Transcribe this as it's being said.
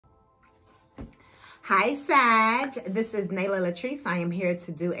Hi, Sag. This is Nala Latrice. I am here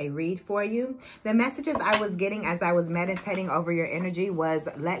to do a read for you. The messages I was getting as I was meditating over your energy was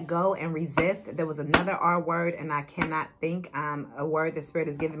let go and resist. There was another R word, and I cannot think. A word the Spirit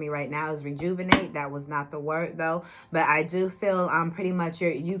is giving me right now is rejuvenate. That was not the word, though. But I do feel pretty much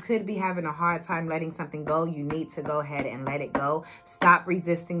you could be having a hard time letting something go. You need to go ahead and let it go. Stop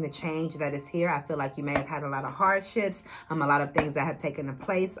resisting the change that is here. I feel like you may have had a lot of hardships, a lot of things that have taken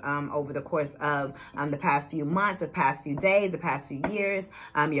place over the course of the past few months, the past few days, the past few years,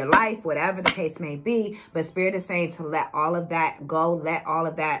 your life, whatever the case may be. But Spirit is saying to let all of that go, let all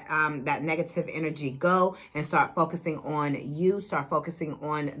of that that negative energy go, and start focusing on you, start focusing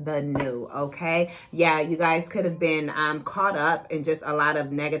on the new, okay? Yeah, you guys could have been caught up in just a lot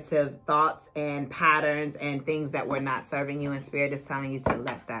of negative thoughts and patterns and things that were not serving you, and Spirit is telling you to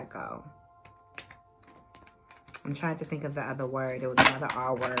let that go. I'm trying to think of the other word. It was another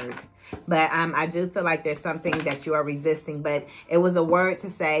R word. But I do feel like there's something that you are resisting. But it was a word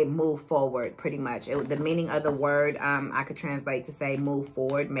to say move forward, pretty much. The meaning of the word I could translate to say move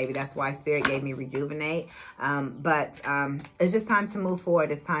forward. Maybe that's why Spirit gave me rejuvenate. But it's just time to move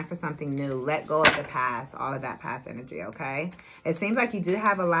forward. It's time for something new. Let go of the past, all of that past energy, okay? It seems like you do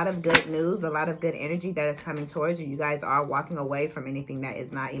have a lot of good news, a lot of good energy that is coming towards you. You guys are walking away from anything that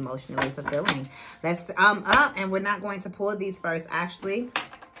is not emotionally fulfilling. Let's up, and we're not going to pull these first, actually.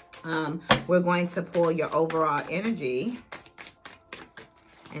 We're going to pull your overall energy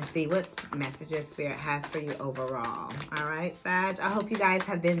and see what messages Spirit has for you overall. All right, Sag. I hope you guys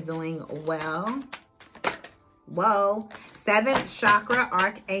have been doing well. Whoa. 7th chakra,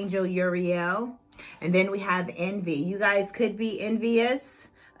 Archangel Uriel. And then we have envy. You guys could be envious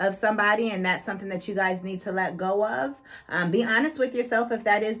of somebody, and that's something that you guys need to let go of. Be honest with yourself if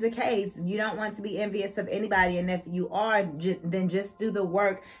that is the case. You don't want to be envious of anybody, and if you are, then just do the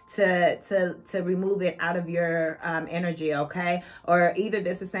work to remove it out of your energy, okay? Or either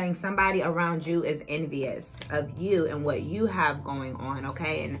this is saying somebody around you is envious of you and what you have going on,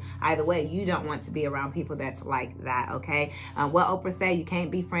 okay? And either way, you don't want to be around people that's like that, okay? What Oprah say, you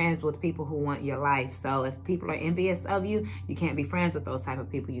can't be friends with people who want your life. So if people are envious of you, you can't be friends with those type of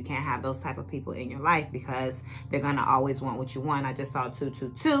people. You can't have those type of people in your life because they're going to always want what you want. I just saw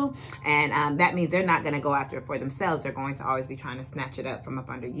 222, and that means they're not going to go after it for themselves. They're going to always be trying to snatch it up from up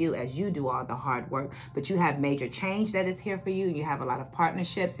under you as you do all the hard work. But you have major change that is here for you. You have a lot of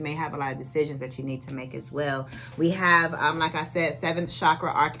partnerships. You may have a lot of decisions that you need to make as well. We have, like I said, 7th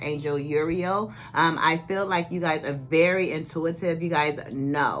chakra, Archangel Uriel. I feel like you guys are very intuitive. You guys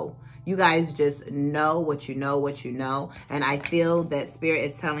know. You guys just know what you know, what you know. And I feel that Spirit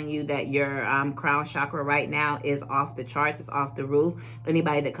is telling you that your crown chakra right now is off the charts. It's off the roof.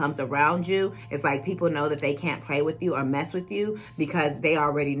 Anybody that comes around you, it's like people know that they can't play with you or mess with you because they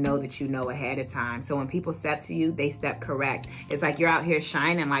already know that you know ahead of time. So when people step to you, they step correct. It's like you're out here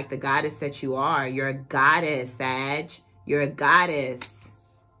shining like the goddess that you are. You're a goddess, Sag. You're a goddess.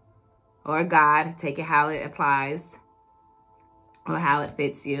 Or a god. Take it how it applies or how it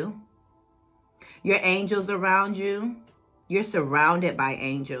fits you. Your angels around you. You're surrounded by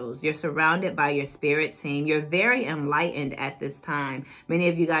angels. You're surrounded by your spirit team. You're very enlightened at this time. Many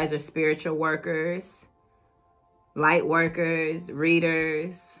of you guys are spiritual workers, light workers,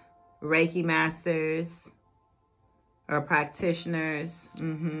 readers, Reiki masters, or practitioners.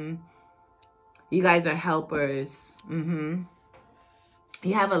 You guys are helpers. You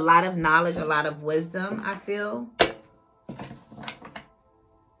have a lot of knowledge, a lot of wisdom, I feel.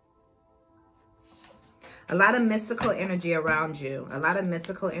 A lot of mystical energy around you. A lot of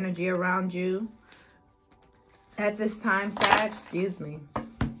mystical energy around you at this time, Sag. Excuse me.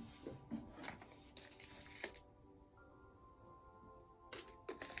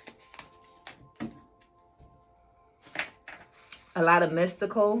 A lot of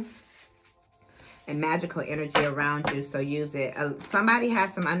mystical and magical energy around you, so use it. Somebody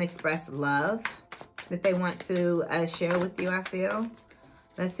has some unexpressed love that they want to share with you, I feel.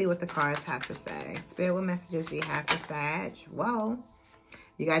 Let's see what the cards have to say. Spirit, what messages do you have for Sag? Whoa.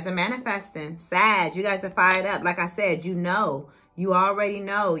 You guys are manifesting. Sag, you guys are fired up. Like I said, you know. You already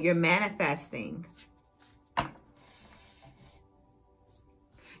know. You're manifesting.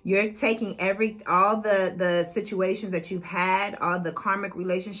 You're taking all the situations that you've had, all the karmic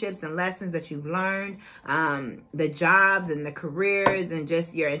relationships and lessons that you've learned, the jobs and the careers and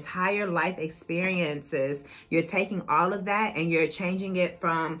just your entire life experiences. You're taking all of that and you're changing it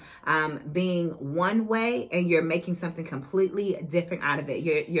from being one way, and you're making something completely different out of it.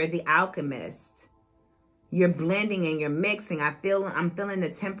 You're the alchemist. You're blending and you're mixing. I'm feeling the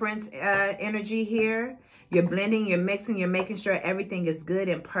temperance energy here. You're blending, you're mixing, you're making sure everything is good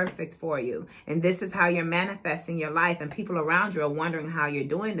and perfect for you. And this is how you're manifesting your life. And people around you are wondering how you're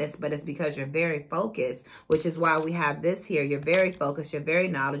doing this, but it's because you're very focused, which is why we have this here. You're very focused. You're very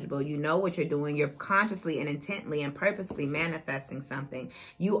knowledgeable. You know what you're doing. You're consciously and intently and purposefully manifesting something.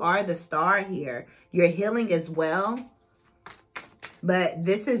 You are the star here. You're healing as well. But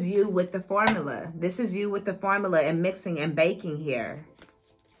this is you with the formula. This is you with the formula and mixing and baking here.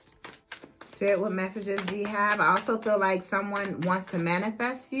 Spirit, what messages do you have? I also feel like someone wants to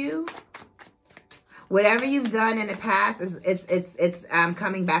manifest you. Whatever you've done in the past, it's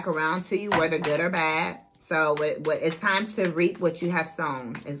coming back around to you, whether good or bad. So it's time to reap what you have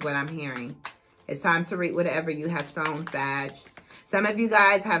sown, is what I'm hearing. It's time to reap whatever you have sown, Sag. Some of you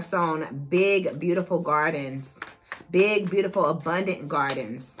guys have sown big, beautiful gardens. Big, beautiful, abundant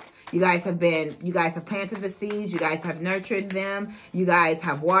gardens. You guys have planted the seeds. You guys have nurtured them. You guys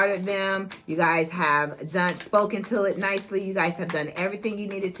have watered them. You guys have spoken to it nicely. You guys have done everything you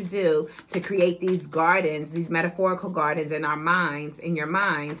needed to do to create these gardens, these metaphorical gardens in our minds, in your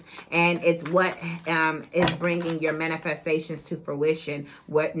minds. And it's what is bringing your manifestations to fruition,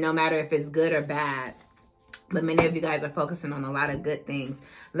 no matter if it's good or bad. But many of you guys are focusing on a lot of good things.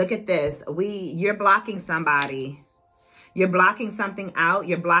 Look at this. You're blocking somebody. You're blocking something out.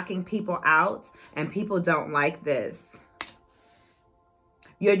 You're blocking people out. And people don't like this.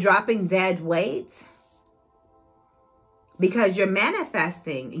 You're dropping dead weight. Because you're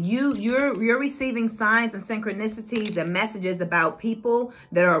manifesting. You're receiving signs and synchronicities and messages about people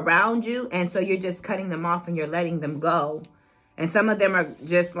that are around you. And so you're just cutting them off and you're letting them go. And some of them are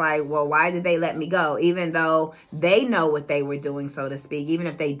just like, well, why did they let me go? Even though they know what they were doing, so to speak. Even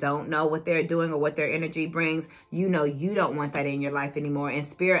if they don't know what they're doing or what their energy brings, you know you don't want that in your life anymore. And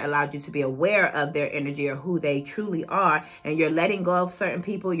Spirit allowed you to be aware of their energy or who they truly are. And you're letting go of certain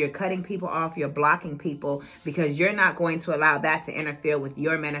people. You're cutting people off. You're blocking people because you're not going to allow that to interfere with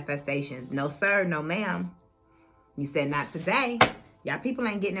your manifestations. No, sir. No, ma'am. You said not today. Y'all people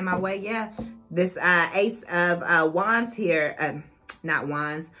ain't getting in my way. Yeah. This Ace of Wands here, not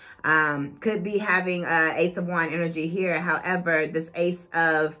Wands, could be having Ace of Wand energy here. However, this Ace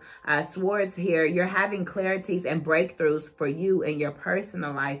of Swords here, you're having clarities and breakthroughs for you in your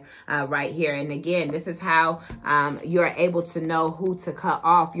personal life right here. And again, this is how you're able to know who to cut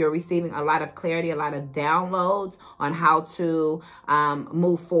off. You're receiving a lot of clarity, a lot of downloads on how to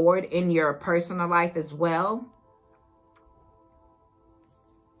move forward in your personal life as well.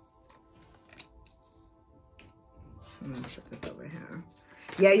 Let me put this over here.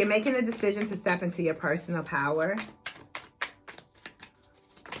 Yeah, you're making the decision to step into your personal power.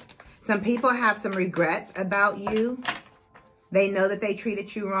 Some people have some regrets about you. They know that they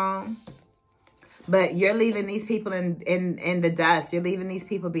treated you wrong. But you're leaving these people in the dust. You're leaving these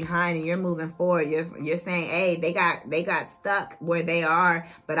people behind and you're moving forward. You're saying, hey, they got stuck where they are,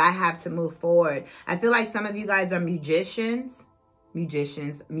 but I have to move forward. I feel like some of you guys are musicians.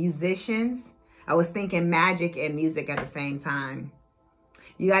 I was thinking magic and music at the same time.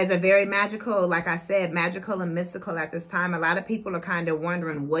 You guys are very magical. Like I said, magical and mystical at this time. A lot of people are kind of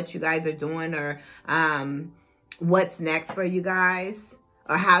wondering what you guys are doing or what's next for you guys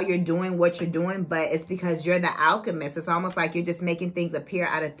or how you're doing what you're doing. But it's because you're the alchemist. It's almost like you're just making things appear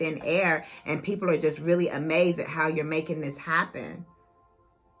out of thin air. And people are just really amazed at how you're making this happen.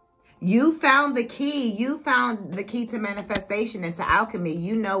 You found the key. You found the key to manifestation and to alchemy.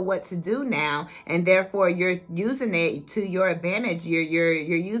 You know what to do now, and therefore you're using it to your advantage. You're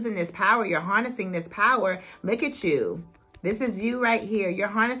using this power. You're harnessing this power. Look at you. This is you right here. You're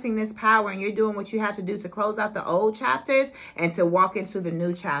harnessing this power, and you're doing what you have to do to close out the old chapters and to walk into the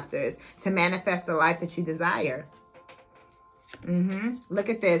new chapters to manifest the life that you desire. Look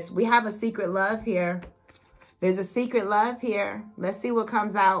at this. We have a secret love here. There's a secret love here. Let's see what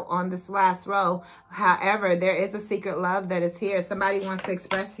comes out on this last row. However, there is a secret love that is here. Somebody wants to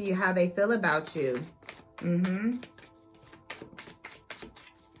express to you how they feel about you.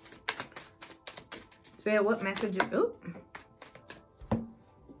 Spirit, what message?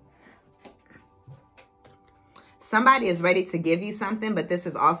 Somebody is ready to give you something, but this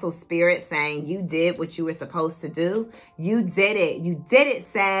is also Spirit saying you did what you were supposed to do. You did it. You did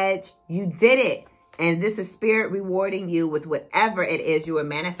it, Sag. You did it. And this is Spirit rewarding you with whatever it is you are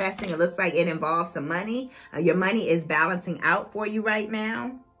manifesting. It looks like it involves some money. Your money is balancing out for you right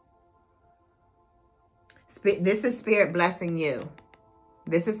now. This is Spirit blessing you.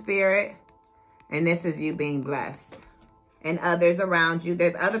 This is Spirit. And this is you being blessed. And others around you.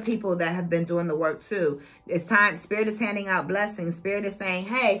 There's other people that have been doing the work too. It's time. Spirit is handing out blessings. Spirit is saying,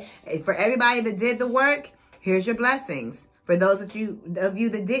 hey, for everybody that did the work, here's your blessings. For those of you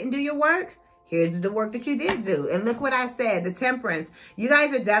that didn't do your work, Here's the work that you did do. And look what I said, the Temperance. You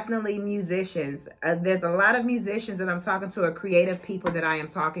guys are definitely musicians. There's a lot of musicians that I'm talking to, or creative people that I am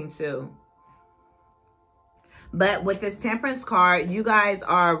talking to. But with this Temperance card, you guys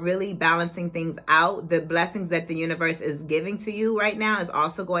are really balancing things out. The blessings that the universe is giving to you right now is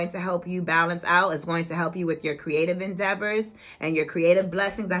also going to help you balance out. It's going to help you with your creative endeavors and your creative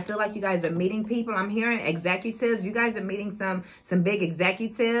blessings. I feel like you guys are meeting people. I'm hearing executives. You guys are meeting some big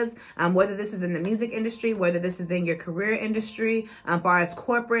executives, whether this is in the music industry, whether this is in your career industry, as far as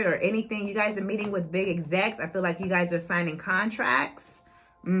corporate or anything. You guys are meeting with big execs. I feel like you guys are signing contracts.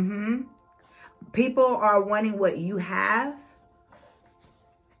 People are wanting what you have,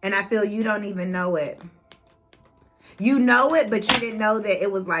 and I feel you don't even know it. You know it, but you didn't know that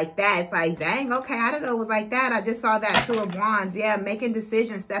it was like that. It's like, dang, okay, I didn't know it was like that. I just saw that Two of Wands. Yeah, making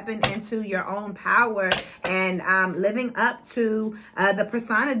decisions, stepping into your own power, and living up to the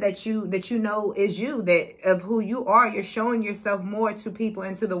persona that you know is you, that of who you are. You're showing yourself more to people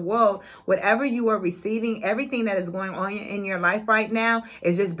and to the world. Whatever you are receiving, everything that is going on in your life right now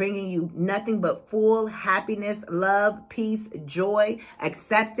is just bringing you nothing but full happiness, love, peace, joy,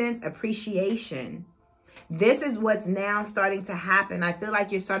 acceptance, appreciation. This is what's now starting to happen. I feel like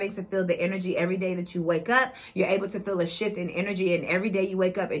you're starting to feel the energy every day that you wake up. You're able to feel a shift in energy, and every day you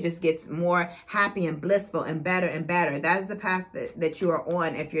wake up, it just gets more happy and blissful and better and better. That is the path that you are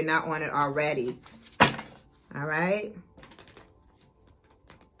on if you're not on it already. All right.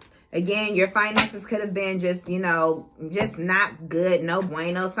 Again, your finances could have been just, you know, just not good, no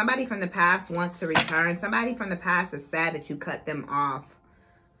bueno. Somebody from the past wants to return. Somebody from the past is sad that you cut them off.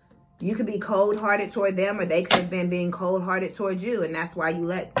 You could be cold-hearted toward them, or they could have been being cold-hearted towards you, and that's why you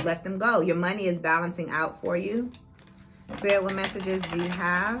let them go. Your money is balancing out for you. Spirit, what messages do you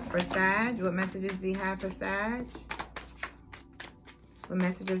have for Sag? What messages do you have for Sag? What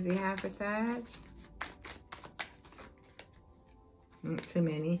messages do you have for Sag? Too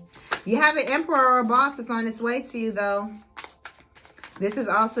many. You have an Emperor or a boss that's on its way to you, though. This is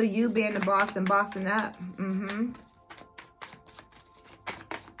also you being the boss and bossing up.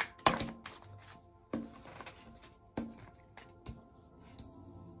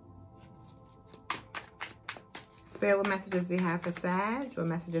 Spirit, what messages do you have for Sag? What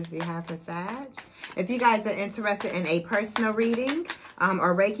messages do you have for Sag? If you guys are interested in a personal reading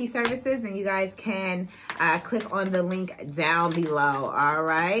or Reiki services, then you guys can click on the link down below. All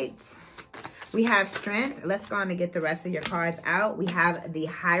right. We have Strength. Let's go on and get the rest of your cards out. We have the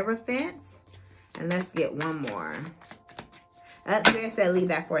Hierophant. And let's get one more. Spirit said leave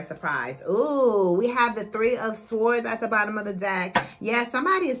that for a surprise. Ooh, we have the Three of Swords at the bottom of the deck. Yeah,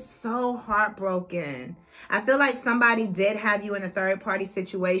 somebody is so heartbroken. I feel like somebody did have you in a third-party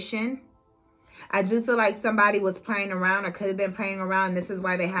situation. I do feel like somebody was playing around or could have been playing around. This is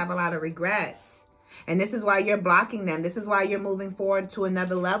why they have a lot of regrets. And this is why you're blocking them. This is why you're moving forward to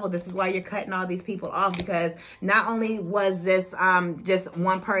another level. This is why you're cutting all these people off, because not only was this just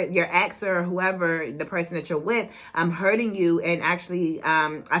one person, your ex or whoever, the person that you're with, hurting you, and actually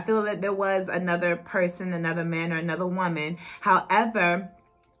I feel that there was another person, another man or another woman. However,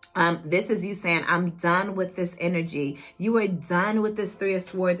 this is you saying, I'm done with this energy. You are done with this Three of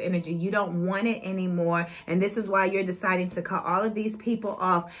Swords energy. You don't want it anymore. And this is why you're deciding to cut all of these people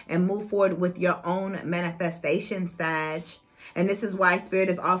off and move forward with your own manifestation, Sag. And this is why Spirit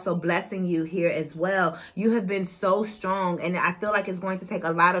is also blessing you here as well. You have been so strong, and I feel like it's going to take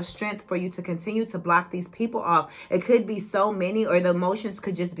a lot of strength for you to continue to block these people off. It could be so many, or the emotions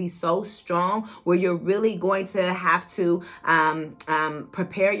could just be so strong where you're really going to have to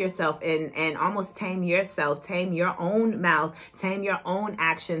prepare yourself and almost tame yourself, tame your own mouth, tame your own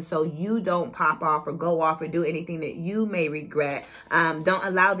actions, so you don't pop off or go off or do anything that you may regret. Don't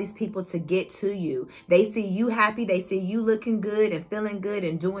allow these people to get to you. They see you happy. They see you looking good and feeling good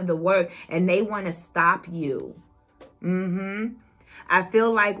and doing the work, and they want to stop you. I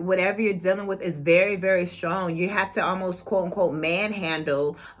feel like whatever you're dealing with is very, very strong. You have to almost quote unquote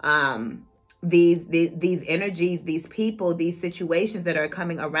manhandle these energies, these people, these situations that are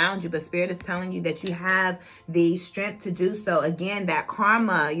coming around you. But Spirit is telling you that you have the strength to do so. Again, that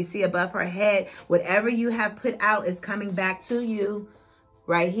karma you see above her head, whatever you have put out is coming back to you.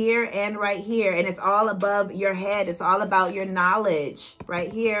 Right here and right here. And it's all above your head. It's all about your knowledge.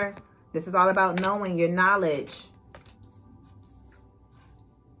 Right here. This is all about knowing your knowledge.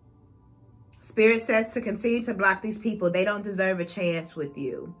 Spirit says to continue to block these people. They don't deserve a chance with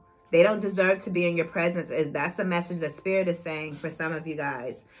you. They don't deserve to be in your presence. That's a message that Spirit is saying for some of you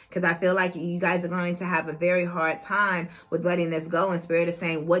guys. Because I feel like you guys are going to have a very hard time with letting this go. And Spirit is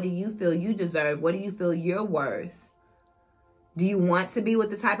saying, what do you feel you deserve? What do you feel you're worth? Do you want to be with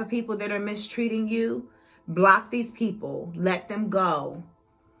the type of people that are mistreating you? Block these people. Let them go.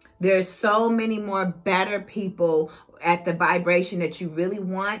 There's so many more better people at the vibration that you really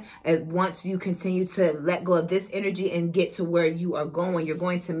want. And once you continue to let go of this energy and get to where you are going, you're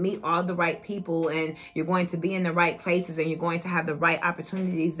going to meet all the right people, and you're going to be in the right places, and you're going to have the right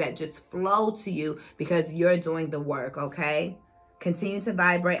opportunities that just flow to you because you're doing the work, okay? Continue to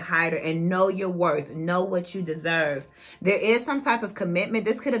vibrate higher and know your worth. Know what you deserve. There is some type of commitment.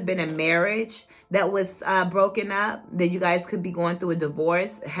 This could have been a marriage that was broken up, that you guys could be going through a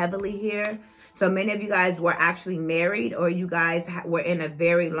divorce heavily here. So many of you guys were actually married, or you guys were in a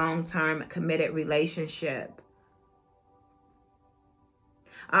very long-term committed relationship.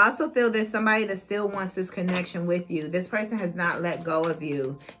 I also feel there's somebody that still wants this connection with you. This person has not let go of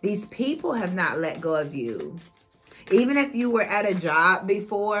you. These people have not let go of you. Even if you were at a job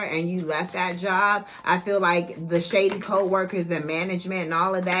before and you left that job, I feel like the shady co-workers and management and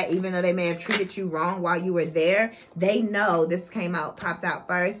all of that, even though they may have treated you wrong while you were there, they know, this popped out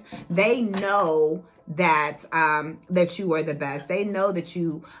first, they know that that you were the best. They know that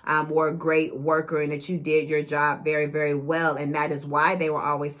you were a great worker and that you did your job very, very well. And that is why they were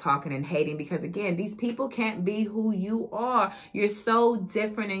always talking and hating, because again, these people can't be who you are. You're so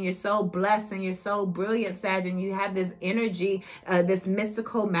different, and you're so blessed, and you're so brilliant, Sag, and you have this energy, this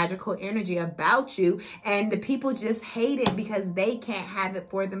mystical, magical energy about you, and the people just hate it because they can't have it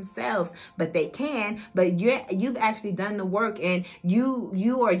for themselves. But they can. But you've actually done the work, and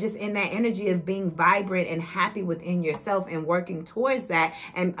you are just in that energy of being vibrant and happy within yourself and working towards that,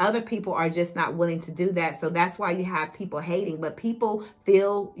 and other people are just not willing to do that. So that's why you have people hating. But people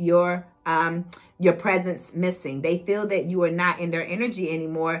feel your presence missing. They feel that you are not in their energy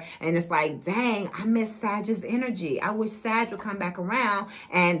anymore, and it's like, dang, I miss Sag's energy. I wish Sag would come back around.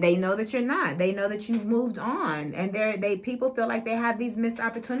 And they know that you're not. They know that you've moved on, and people feel like they have these missed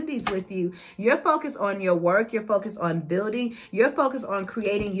opportunities with you. You're focused on your work. You're focused on building. You're focused on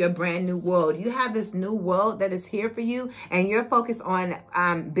creating your brand new world. You have this new world that is here for you, and you're focused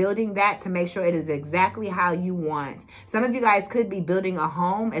on building that to make sure it is exactly how you want. Some of you guys could be building a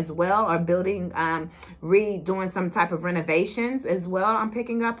home as well, or building redoing some type of renovations as well, I'm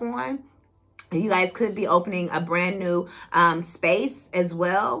picking up on. You guys could be opening a brand new space as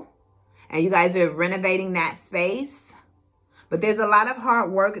well, and you guys are renovating that space. But there's a lot of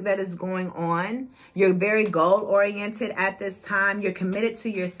hard work that is going on. You're very goal oriented at this time. You're committed to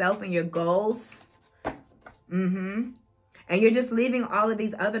yourself and your goals. And you're just leaving all of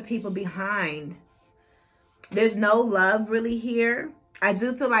these other people behind. There's no love really here. I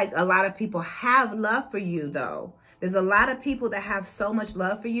do feel like a lot of people have love for you, though. There's a lot of people that have so much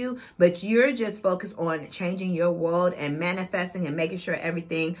love for you, but you're just focused on changing your world and manifesting and making sure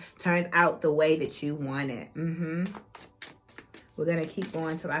everything turns out the way that you want it. We're going to keep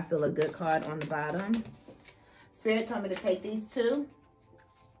going until I feel a good card on the bottom. Spirit told me to take these two.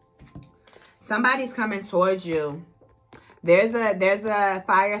 Somebody's coming towards you. There's a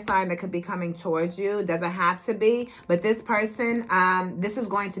fire sign that could be coming towards you. It doesn't have to be, but this person, this is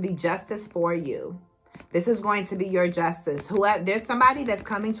going to be justice for you. This is going to be your justice. There's somebody that's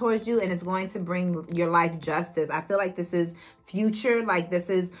coming towards you, and it's going to bring your life justice. I feel like this is future. Like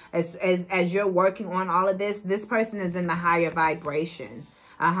this is, as you're working on all of this, this person is in the higher vibration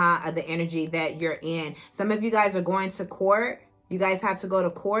of the energy that you're in. Some of you guys are going to court. You guys have to go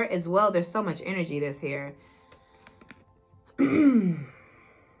to court as well. There's so much energy that's here.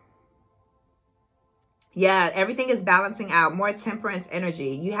 Yeah, everything is balancing out. More temperance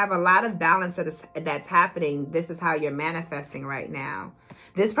energy. You have a lot of balance that's happening. This is how you're manifesting right now.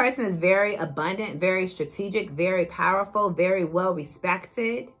 This person is very abundant, very strategic, very powerful, very well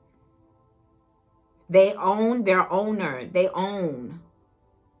respected. They own their owner. They own.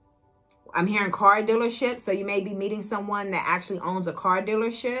 I'm hearing car dealership. So you may be meeting someone that actually owns a car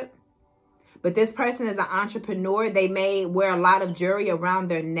dealership. But this person is an entrepreneur. They may wear a lot of jewelry around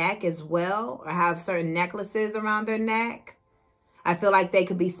their neck as well, or have certain necklaces around their neck. I feel like they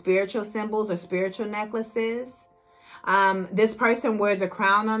could be spiritual symbols or spiritual necklaces. This person wears a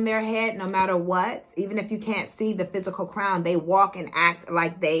crown on their head no matter what. Even if you can't see the physical crown, they walk and act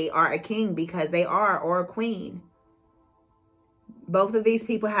like they are a king because they are, or a queen. Both of these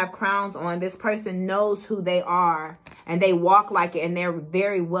people have crowns on. This person knows who they are, and they walk like it, and they're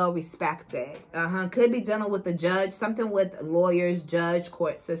very well respected. Could be dealing with the judge, something with lawyers, judge,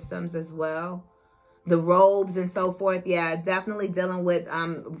 court systems as well. The robes and so forth. Yeah, definitely dealing with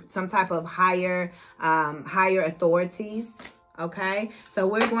some type of higher authorities. Okay, so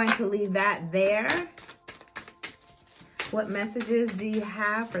we're going to leave that there. What messages do you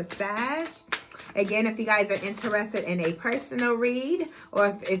have for Sag? Again, if you guys are interested in a personal read,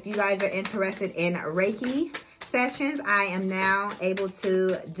 or if you guys are interested in Reiki sessions, I am now able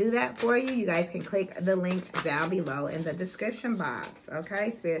to do that for you. You guys can click the link down below in the description box.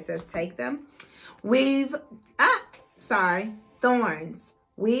 Okay, Spirit says take them. Thorns.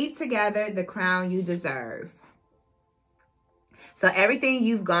 Weave together the crown you deserve. So everything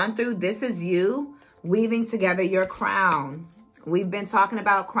you've gone through, this is you weaving together your crown. We've been talking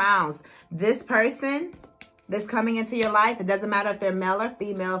about crowns. This person that's coming into your life, it doesn't matter if they're male or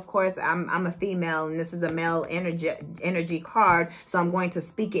female. Of course, I'm a female, and this is a male energy card, so I'm going to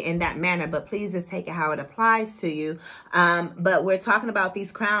speak it in that manner, but please just take it how it applies to you. But we're talking about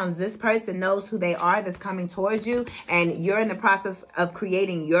these crowns. This person knows who they are that's coming towards you, and you're in the process of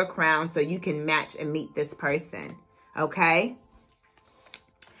creating your crown so you can match and meet this person. Okay?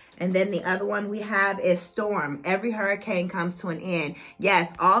 And then the other one we have is storm. Every hurricane comes to an end.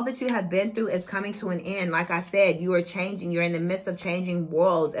 Yes, all that you have been through is coming to an end. Like I said, you are changing. You're in the midst of changing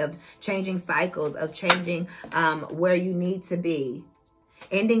worlds, of changing cycles, of changing where you need to be.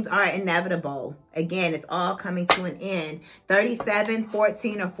 Endings are inevitable. Again, it's all coming to an end. 37,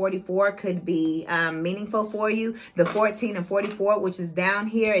 14, or 44 could be meaningful for you. The 14 and 44, which is down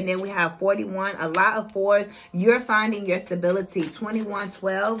here. And then we have 41, a lot of fours. You're finding your stability. 21,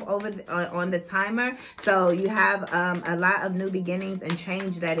 12 over on the timer. So you have a lot of new beginnings and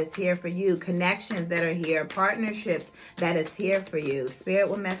change that is here for you. Connections that are here. Partnerships that is here for you. Spirit,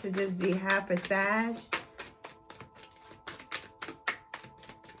 what messages do you have for Sag?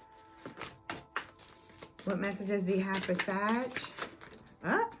 What messages do you have for Sag?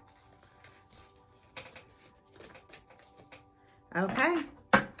 Okay.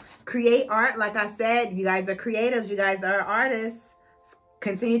 Create art. Like I said, you guys are creatives. You guys are artists.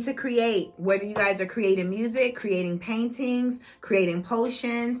 Continue to create. Whether you guys are creating music, creating paintings, creating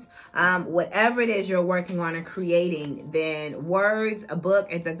potions, whatever it is you're working on and creating, then words, a book,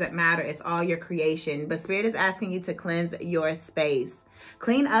 it doesn't matter. It's all your creation. But Spirit is asking you to cleanse your space.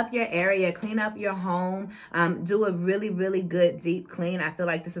 Clean up your area, clean up your home, do a really, really good deep clean. I feel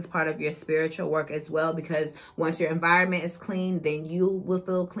like this is part of your spiritual work as well, because once your environment is clean, then you will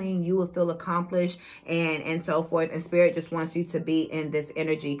feel clean, you will feel accomplished, and so forth. And Spirit just wants you to be in this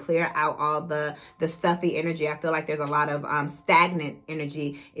energy. Clear out all the stuffy energy. I feel like there's a lot of stagnant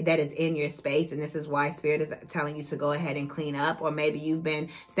energy that is in your space, and this is why Spirit is telling you to go ahead and clean up. Or maybe you've been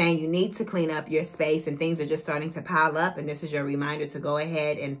saying you need to clean up your space and things are just starting to pile up, and this is your reminder to go ahead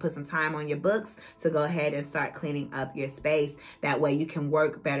and put some time on your books to go ahead and start cleaning up your space. That way you can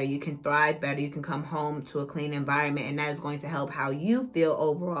work better, you can thrive better, you can come home to a clean environment, and that is going to help how you feel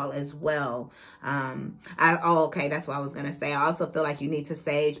overall as well. Okay, that's what I was gonna say. I also feel like you need to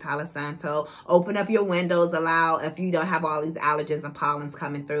sage, Palo Santo, open up your windows, allow, if you don't have all these allergens and pollens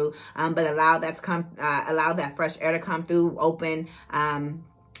coming through, but allow that to come, allow that fresh air to come through. Open,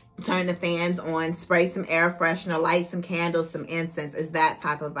 turn the fans on, spray some air freshener, light some candles, some incense. Is that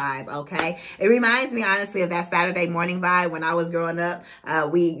type of vibe, okay? It reminds me, honestly, of that Saturday morning vibe when I was growing up.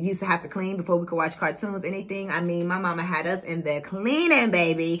 We used to have to clean before we could watch cartoons, anything. I mean, my mama had us in there cleaning,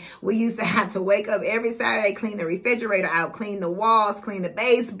 baby. We used to have to wake up every Saturday, clean the refrigerator out, clean the walls, clean the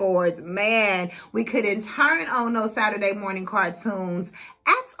baseboards. Man, we couldn't turn on those Saturday morning cartoons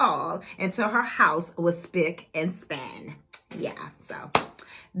at all until her house was spick and span. Yeah, so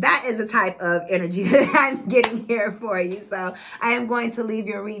that is the type of energy that I'm getting here for you. So I am going to leave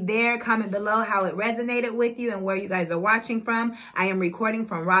your read there. Comment below how it resonated with you and where you guys are watching from. I am recording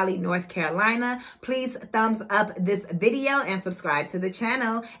from Raleigh, North Carolina. Please thumbs up this video and subscribe to the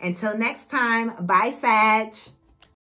channel. Until next time, bye, Sag.